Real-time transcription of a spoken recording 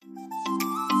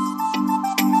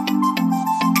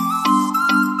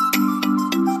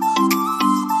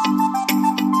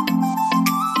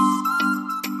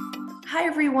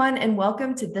everyone, and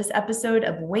welcome to this episode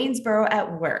of Waynesboro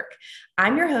at Work.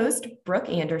 I'm your host, Brooke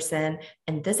Anderson,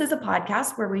 and this is a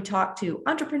podcast where we talk to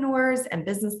entrepreneurs and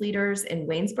business leaders in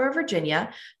Waynesboro, Virginia,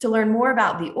 to learn more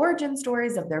about the origin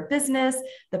stories of their business,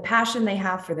 the passion they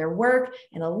have for their work,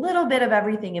 and a little bit of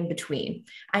everything in between.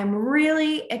 I'm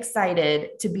really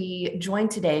excited to be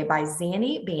joined today by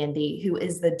Zanny Bandy, who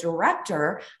is the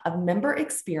Director of Member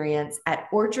Experience at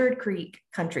Orchard Creek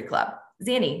Country Club.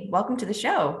 Zanny, welcome to the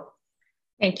show.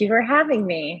 Thank you for having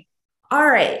me. All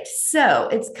right, so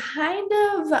it's kind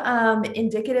of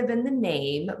indicative in the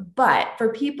name, but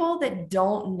for people that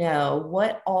don't know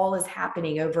what all is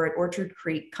happening over at Orchard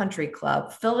Creek Country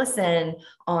Club, fill us in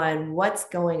on what's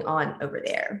going on over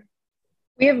there.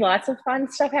 We have lots of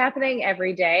fun stuff happening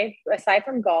every day. Aside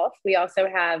from golf, we also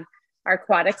have our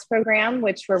aquatics program,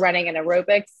 which we're running an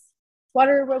aerobics,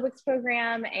 water aerobics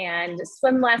program and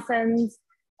swim lessons,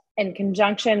 in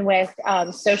conjunction with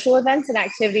social events and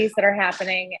activities that are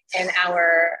happening in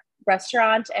our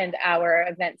restaurant and our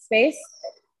event space.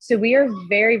 So we are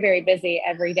very, very busy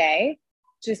every day,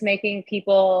 just helping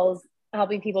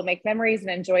people make memories and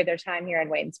enjoy their time here in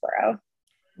Waynesboro.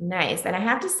 Nice. And I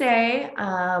have to say,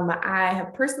 I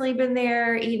have personally been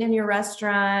there, eaten in your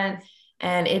restaurant,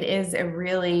 and it is a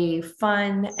really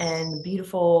fun and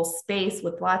beautiful space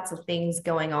with lots of things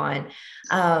going on.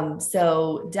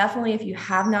 So definitely, if you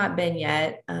have not been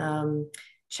yet,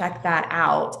 check that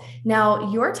out.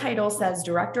 Now, your title says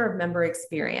Director of Member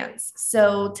Experience.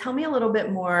 So tell me a little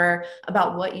bit more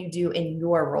about what you do in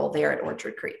your role there at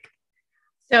Orchard Creek.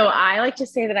 So I like to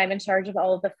say that I'm in charge of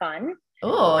all of the fun.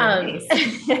 Oh, nice.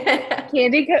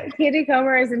 Candy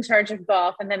Comer is in charge of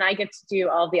golf, and then I get to do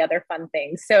all the other fun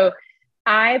things. So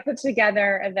I put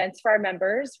together events for our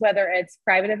members, whether it's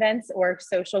private events or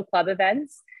social club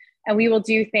events. And we will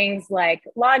do things like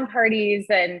lawn parties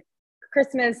and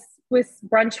Christmas with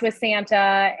brunch with Santa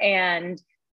and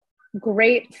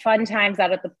great fun times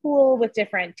out at the pool with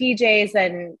different DJs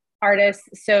and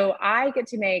artists. So I get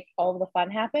to make all of the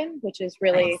fun happen, which is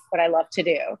really what I love to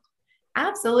do.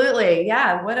 Absolutely.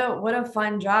 Yeah. What a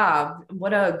fun job.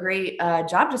 What a great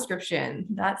job description.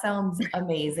 That sounds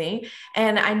amazing.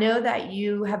 And I know that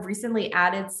you have recently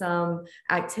added some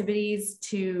activities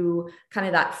to kind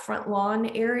of that front lawn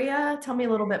area. Tell me a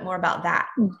little bit more about that.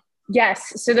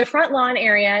 Yes. So the front lawn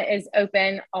area is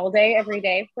open all day, every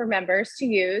day for members to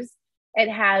use. It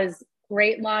has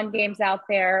great lawn games out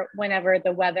there whenever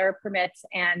the weather permits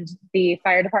and the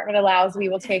fire department allows. We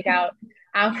will take out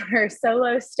our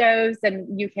solo stoves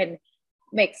and you can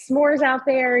make s'mores out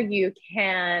there. You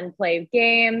can play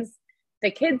games.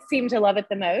 The kids seem to love it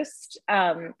the most.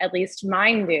 At least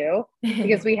mine do,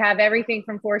 because we have everything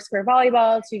from 4-square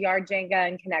volleyball to yard Jenga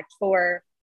and Connect Four.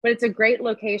 But it's a great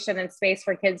location and space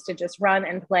for kids to just run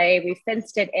and play. We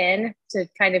fenced it in to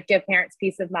kind of give parents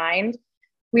peace of mind.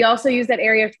 We also use that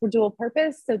area for dual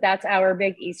purpose. So that's our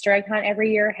big Easter egg hunt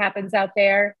every year happens out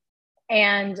there.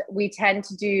 And we tend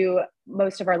to do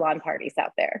most of our lawn parties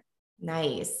out there.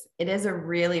 Nice. It is a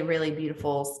really, really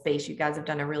beautiful space. You guys have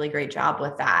done a really great job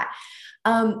with that.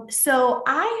 So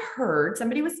I heard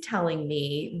somebody was telling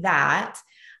me that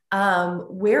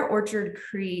where Orchard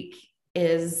Creek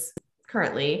is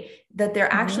currently, that there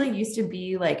actually used to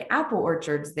be like apple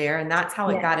orchards there, and that's how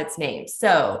it got its name.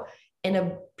 So in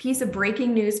a piece of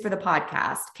breaking news for the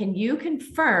podcast, can you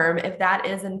confirm if that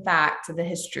is in fact the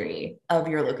history of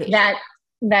your location?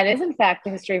 That is in fact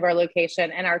the history of our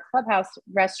location, and our clubhouse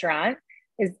restaurant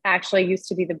is actually used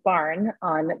to be the barn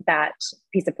on that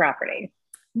piece of property.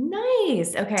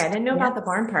 Nice. Okay. I didn't know about the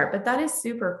barn part, but that is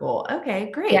super cool. Okay,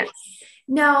 great. Yes.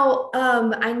 Now,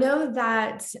 I know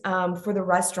that for the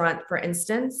restaurant, for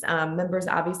instance, members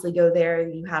obviously go there.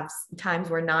 You have times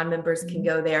where non-members can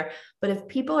go there. But if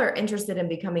people are interested in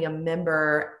becoming a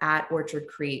member at Orchard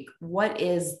Creek, what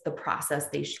is the process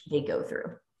they go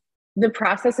through? The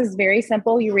process is very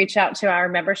simple. You reach out to our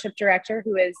membership director,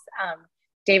 who is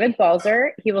David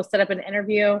Balzer. He will set up an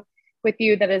interview with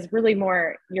you that is really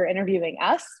more you're interviewing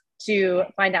us to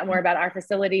find out more about our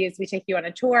facilities. We take you on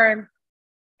a tour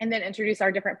and then introduce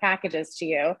our different packages to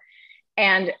you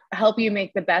and help you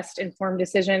make the best informed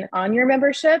decision on your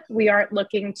membership. We aren't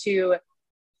looking to,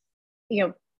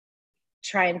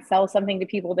 try and sell something to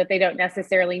people that they don't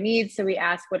necessarily need. So we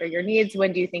ask, what are your needs?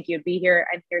 When do you think you'd be here?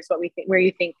 And here's what we think, where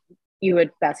you think you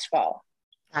would best fall.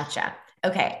 Gotcha.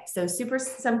 Okay. So super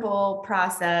simple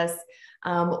process.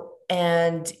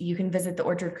 And you can visit the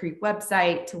Orchard Creek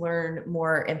website to learn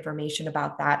more information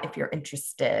about that if you're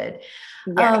interested.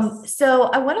 Yes. So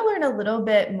I want to learn a little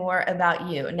bit more about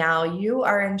you. Now, you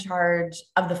are in charge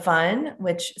of the fun,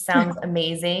 which sounds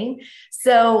amazing.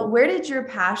 So where did your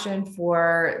passion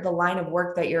for the line of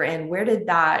work that you're in, where did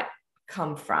that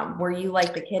come from? Were you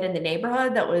like the kid in the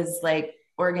neighborhood that was like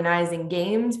organizing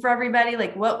games for everybody?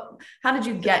 Like how did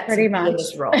you get to Pretty be in much.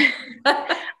 this role?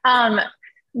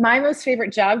 My most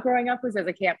favorite job growing up was as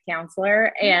a camp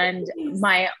counselor, and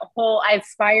I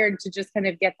aspired to just kind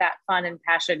of get that fun and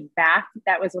passion back.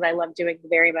 That was what I loved doing the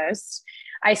very most.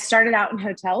 I started out in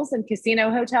hotels and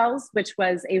casino hotels, which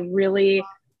was a really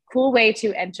cool way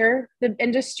to enter the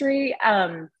industry.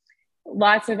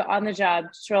 Lots of on the job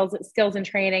skills and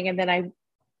training. And then I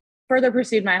further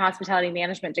pursued my hospitality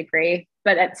management degree.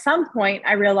 But at some point,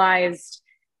 I realized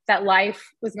that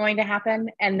life was going to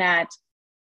happen and that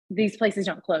these places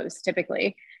don't close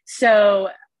typically. So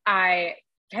I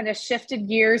kind of shifted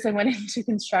gears and went into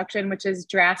construction, which is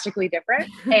drastically different.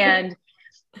 And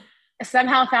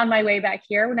somehow found my way back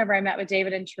here whenever I met with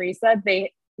David and Teresa.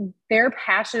 Their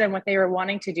passion and what they were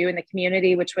wanting to do in the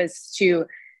community, which was to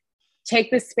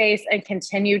take the space and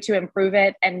continue to improve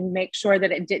it and make sure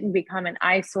that it didn't become an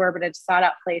eyesore, but a sought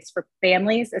out place for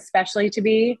families, especially to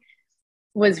be,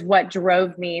 was what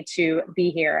drove me to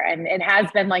be here. And it has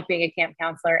been like being a camp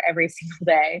counselor every single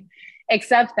day,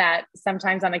 except that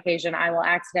sometimes on occasion I will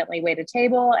accidentally wait a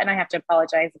table and I have to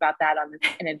apologize about that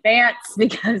in advance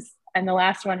because I'm the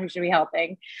last one who should be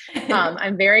helping.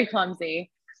 I'm very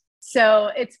clumsy. So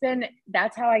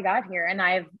that's how I got here. And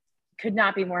I could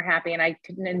not be more happy and I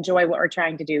couldn't enjoy what we're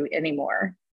trying to do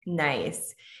anymore.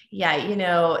 Nice. Yeah.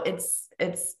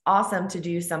 It's awesome to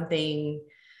do something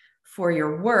for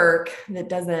your work that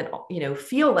doesn't,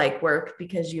 feel like work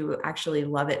because you actually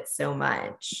love it so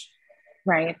much.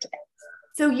 Right.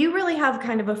 So you really have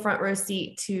kind of a front row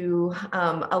seat to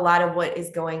a lot of what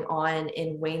is going on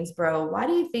in Waynesboro. Why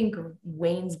do you think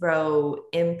Waynesboro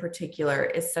in particular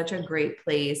is such a great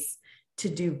place to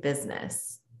do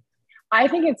business? I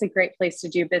think it's a great place to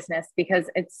do business because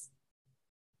it's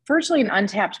virtually an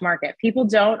untapped market. People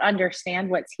don't understand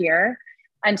what's here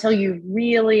until you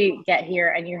really get here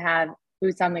and you have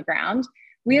boots on the ground.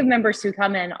 We have members who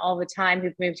come in all the time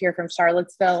who've moved here from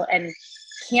Charlottesville and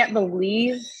can't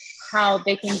believe how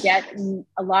they can get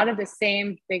a lot of the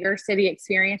same bigger city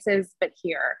experiences, but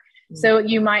here. Mm-hmm. So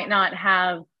you might not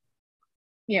have,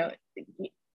 we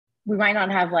might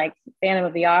not have like Phantom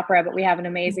of the Opera, but we have an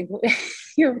amazing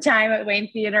time at Wayne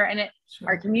Theater, and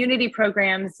our community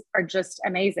programs are just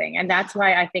amazing. And that's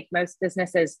why I think most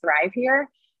businesses thrive here,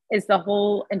 is the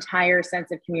whole entire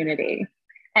sense of community.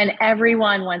 And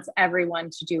everyone wants everyone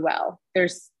to do well.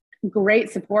 There's great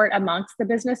support amongst the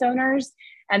business owners.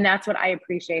 And that's what I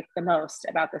appreciate the most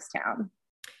about this town.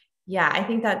 Yeah, I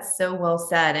think that's so well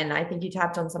said. And I think you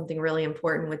tapped on something really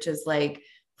important, which is like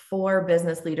for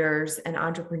business leaders and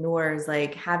entrepreneurs,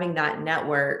 like having that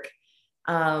network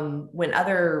when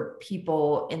other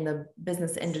people in the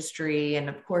business industry and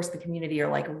of course the community are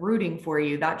like rooting for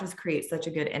you, that just creates such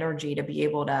a good energy to be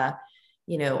able to,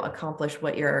 accomplish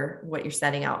what you're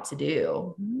setting out to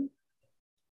do. Mm-hmm.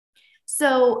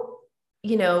 So,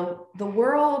 the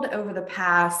world over the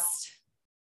past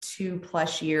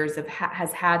 2+ years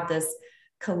has had this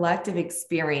collective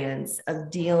experience of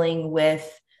dealing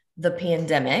with the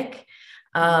pandemic.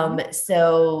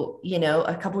 So,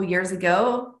 a couple of years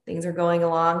ago, things are going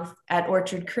along at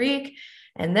Orchard Creek,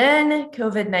 and then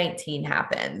COVID-19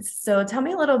 happens. So tell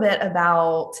me a little bit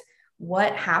about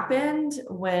what happened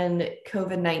when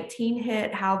COVID-19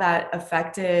 hit, how that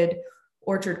affected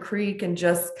Orchard Creek and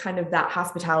just kind of that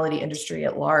hospitality industry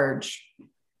at large.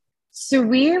 So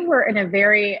we were in a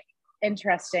very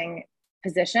interesting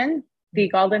position.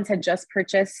 The Galdens had just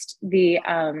purchased the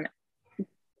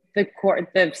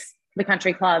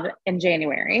country club in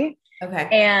January. Okay.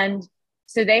 And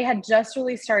so they had just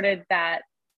really started that,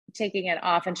 taking it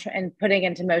off and putting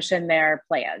into motion their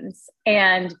plans.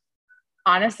 And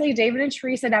honestly, David and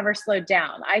Teresa never slowed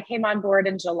down. I came on board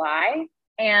in July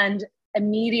and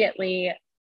immediately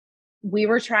we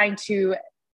were trying to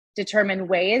determine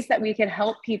ways that we could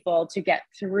help people to get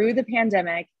through the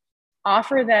pandemic,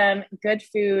 offer them good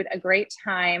food, a great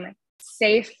time,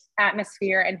 safe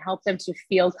atmosphere, and help them to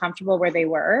feel comfortable where they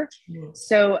were. Mm.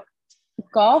 So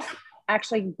golf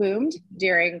actually boomed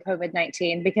during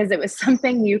COVID-19 because it was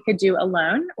something you could do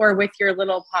alone or with your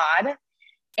little pod.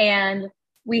 And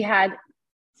we had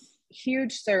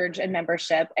huge surge in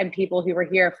membership and people who were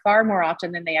here far more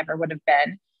often than they ever would have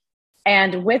been.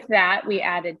 And with that, we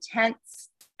added tents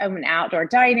and outdoor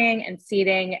dining and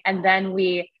seating. And then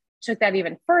we took that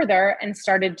even further and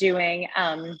started doing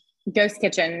ghost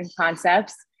kitchen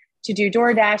concepts to do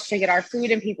DoorDash, to get our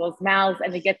food in people's mouths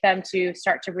and to get them to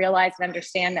start to realize and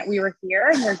understand that we were here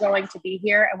and we're going to be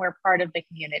here and we're part of the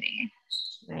community.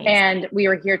 Nice. And we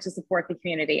were here to support the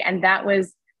community. And that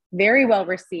was very well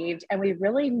received. And we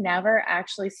really never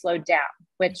actually slowed down,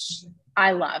 which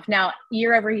I love. Now,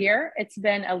 year over year, it's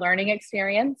been a learning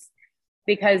experience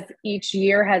because each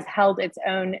year has held its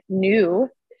own new.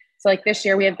 So like this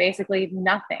year, we have basically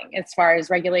nothing as far as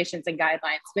regulations and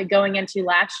guidelines. But going into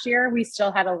last year, we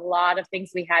still had a lot of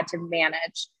things we had to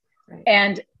manage. Right.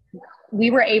 And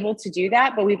we were able to do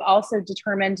that, but we've also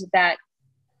determined that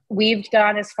we've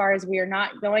gone as far as we are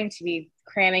not going to be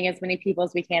cramming as many people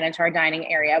as we can into our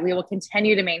dining area. We will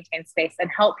continue to maintain space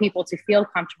and help people to feel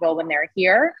comfortable when they're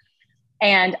here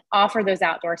and offer those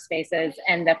outdoor spaces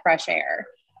and the fresh air.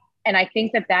 And I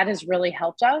think that that has really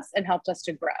helped us and helped us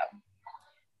to grow.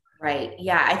 Right.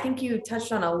 Yeah. I think you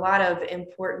touched on a lot of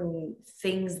important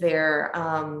things there.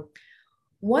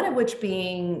 One of which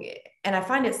being, and I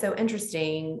find it so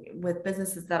interesting with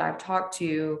businesses that I've talked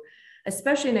to,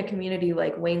 especially in a community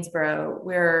like Waynesboro,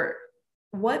 where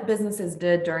what businesses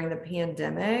did during the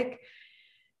pandemic,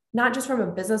 not just from a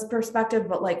business perspective,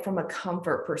 but like from a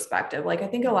comfort perspective. Like I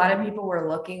think a lot of people were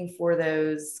looking for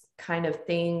those kind of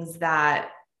things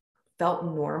that felt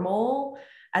normal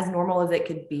as it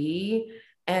could be.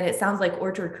 And it sounds like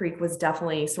Orchard Creek was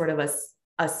definitely sort of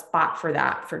a spot for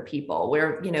that for people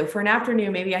where, you know, for an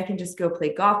afternoon, maybe I can just go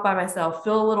play golf by myself,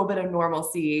 feel a little bit of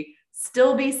normalcy,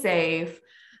 still be safe.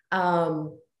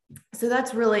 So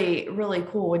that's really, really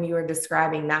cool when you were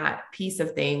describing that piece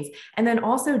of things. And then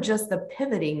also just the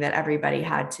pivoting that everybody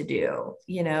had to do,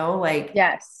 you know, like,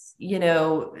 yes, you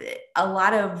know, a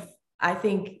lot of, I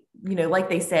think, you know, like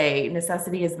they say,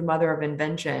 necessity is the mother of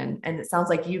invention. And it sounds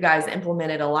like you guys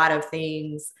implemented a lot of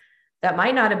things that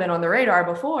might not have been on the radar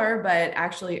before, but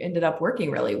actually ended up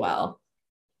working really well.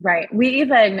 Right. We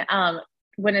even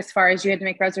went as far as you had to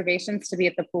make reservations to be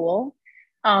at the pool.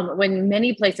 When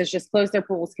many places just closed their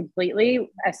pools completely,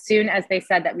 as soon as they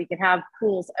said that we could have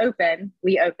pools open,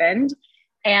 we opened.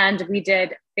 And we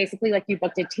did basically like you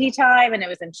booked a tea time and it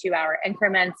was in 2-hour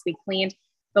increments. We cleaned,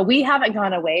 but we haven't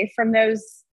gone away from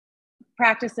those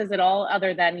practices at all,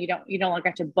 other than you no longer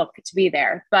have to book to be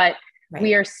there. But right.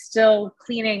 We are still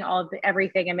cleaning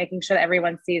everything and making sure that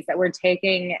everyone sees that we're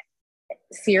taking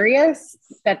serious,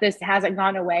 that this hasn't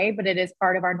gone away, but it is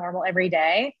part of our normal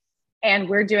everyday. And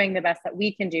we're doing the best that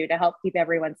we can do to help keep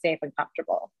everyone safe and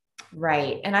comfortable.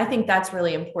 Right. And I think that's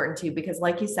really important too, because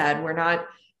like you said, we're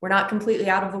not completely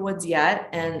out of the woods yet.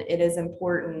 And it is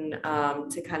important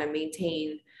to kind of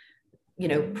maintain, you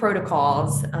know,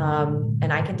 protocols.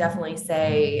 And I can definitely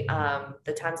say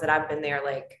the times that I've been there,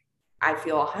 like I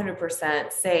feel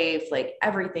 100% safe. Like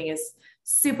everything is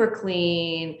super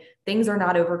clean. Things are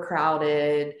not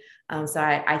overcrowded. So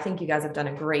I think you guys have done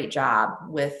a great job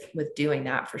with doing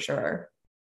that for sure.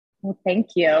 Well,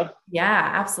 thank you.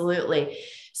 Yeah, absolutely.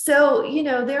 So, you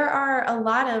know, there are a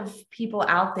lot of people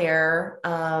out there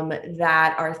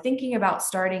that are thinking about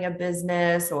starting a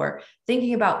business or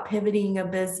thinking about pivoting a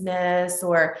business,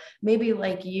 or maybe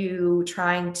like you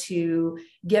trying to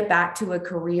get back to a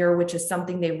career, which is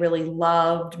something they really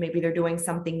loved. Maybe they're doing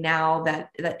something now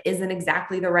that isn't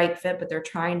exactly the right fit, but they're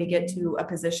trying to get to a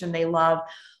position they love.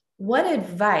 What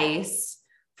advice,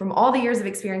 from all the years of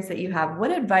experience that you have,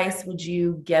 what advice would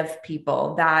you give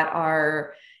people that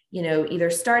are, you know,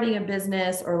 either starting a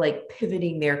business or like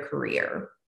pivoting their career?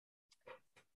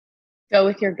 Go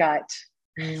with your gut.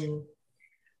 Mm.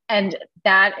 And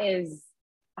that is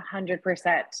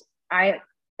 100%.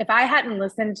 If I hadn't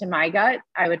listened to my gut,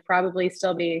 I would probably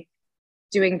still be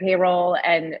doing payroll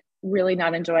and really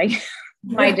not enjoying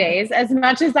my days as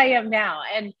much as I am now.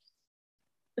 And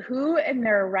who in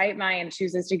their right mind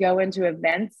chooses to go into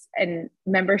events and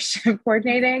membership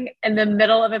coordinating in the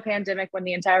middle of a pandemic when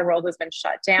the entire world has been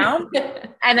shut down?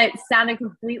 And it sounded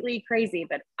completely crazy,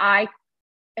 but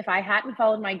if I hadn't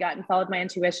followed my gut and followed my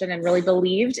intuition and really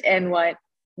believed in what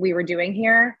we were doing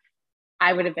here,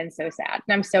 I would have been so sad.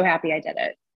 And I'm so happy I did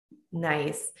it.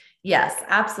 Nice. Yes,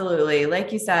 absolutely.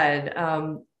 Like you said,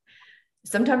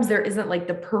 sometimes there isn't like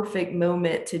the perfect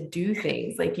moment to do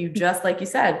things. Like you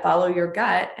said, follow your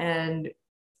gut and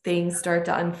things start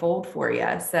to unfold for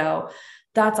you. So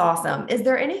that's awesome. Is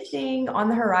there anything on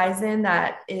the horizon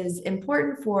that is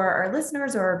important for our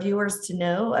listeners or our viewers to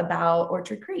know about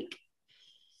Orchard Creek?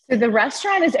 So the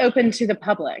restaurant is open to the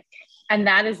public, and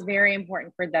that is very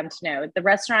important for them to know. The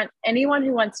restaurant, anyone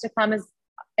who wants to come is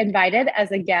invited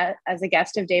as a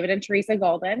guest of David and Teresa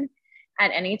Golden at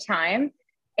any time.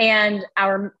 And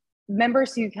our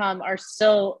members who come are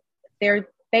still there.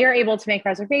 they are able to make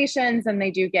reservations, and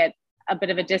they do get a bit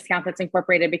of a discount that's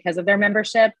incorporated because of their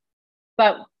membership.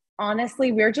 But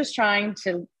honestly, we're just trying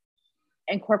to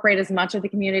incorporate as much of the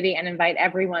community and invite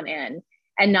everyone in,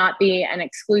 and not be an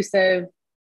exclusive,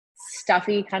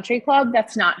 stuffy country club.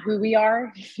 That's not who we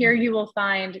are. Here you will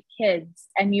find kids,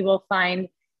 and you will find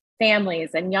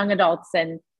families and young adults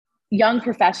and young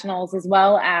professionals, as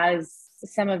well as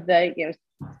some of the,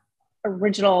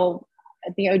 original,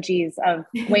 the OGs of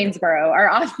Waynesboro are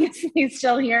obviously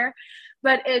still here.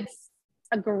 But it's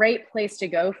a great place to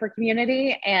go for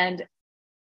community, and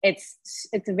it's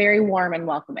very warm and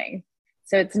welcoming.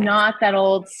 So it's not that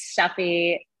old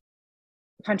stuffy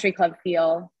country club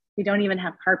feel. We don't even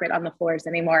have carpet on the floors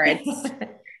anymore. It's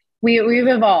we've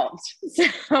evolved. So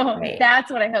right.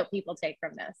 That's what I hope people take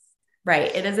from this.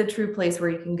 Right. It is a true place where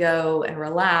you can go and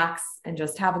relax and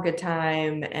just have a good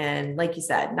time. And like you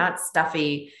said, not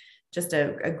stuffy, just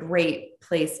a great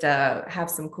place to have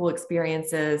some cool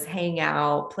experiences, hang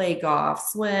out, play golf,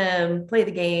 swim, play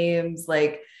the games,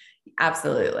 like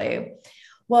absolutely.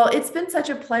 Well, it's been such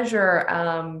a pleasure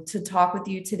to talk with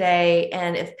you today.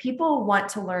 And if people want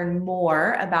to learn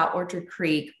more about Orchard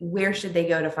Creek, where should they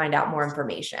go to find out more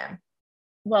information?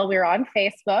 Well, we're on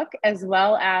Facebook, as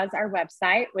well as our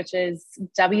website, which is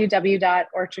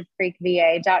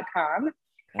www.orchardcreekva.com. Okay.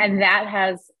 And that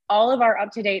has all of our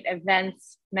up-to-date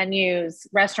events, menus,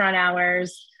 restaurant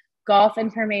hours, golf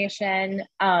information,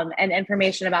 and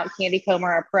information about Candy Comer,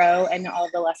 our pro, and all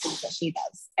of the lessons that she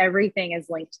does. Everything is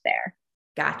linked there.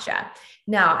 Gotcha.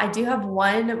 Now, I do have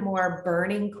one more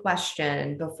burning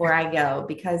question before I go,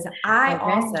 because I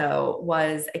also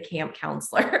was a camp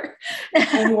counselor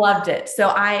and loved it. So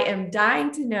I am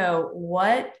dying to know,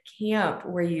 what camp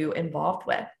were you involved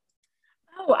with?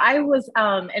 Oh, I was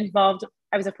involved.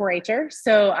 I was a 4-H'er.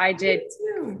 So I did.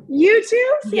 You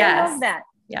too? See, yes. I love that.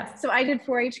 Yes. So I did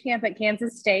 4-H camp at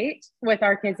Kansas State with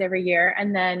our kids every year.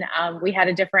 And then we had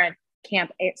a different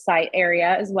camp site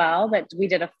area as well, that we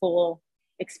did a full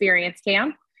experience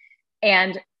camp.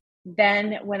 And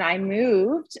then when I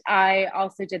moved, I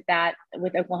also did that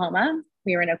with Oklahoma.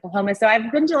 We were in Oklahoma. So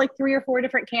I've been to like 3 or 4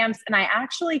 different camps. And I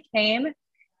actually came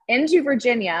into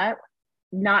Virginia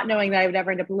not knowing that I would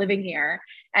ever end up living here,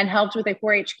 and helped with a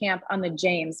 4-H camp on the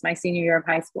James my senior year of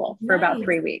high school for about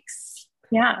 3 weeks.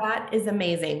 Yeah. That is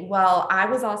amazing. Well, I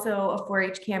was also a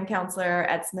 4-H camp counselor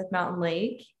at Smith Mountain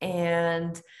Lake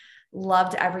and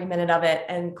loved every minute of it.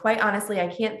 And quite honestly, I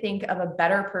can't think of a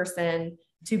better person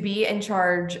to be in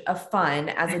charge of fun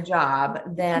as a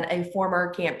job than a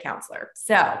former camp counselor.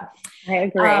 So I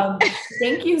agree.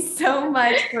 Thank you so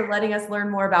much for letting us learn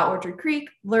more about Orchard Creek,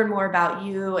 learn more about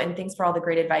you, and thanks for all the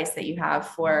great advice that you have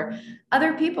for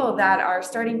other people that are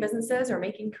starting businesses or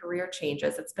making career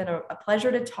changes. It's been a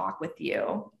pleasure to talk with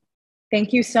you.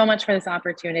 Thank you so much for this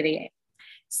opportunity.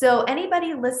 So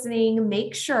anybody listening,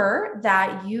 make sure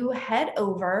that you head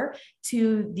over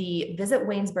to the Visit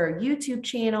Waynesboro YouTube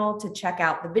channel to check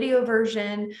out the video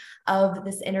version of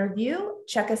this interview.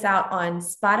 Check us out on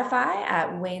Spotify at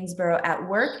Waynesboro at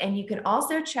Work. And you can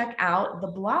also check out the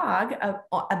blog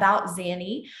about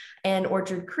Zanny and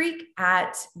Orchard Creek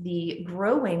at the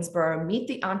Grow Waynesboro Meet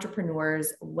the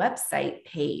Entrepreneurs website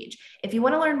page. If you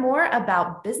want to learn more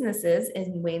about businesses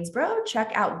in Waynesboro,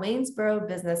 check out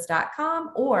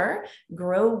waynesborobusiness.com or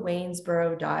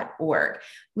growwaynesboro.org.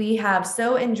 We have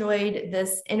so enjoyed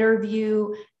this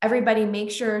interview. Everybody make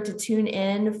sure to tune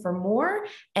in for more.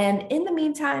 And in the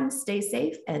meantime, stay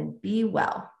safe and be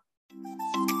well.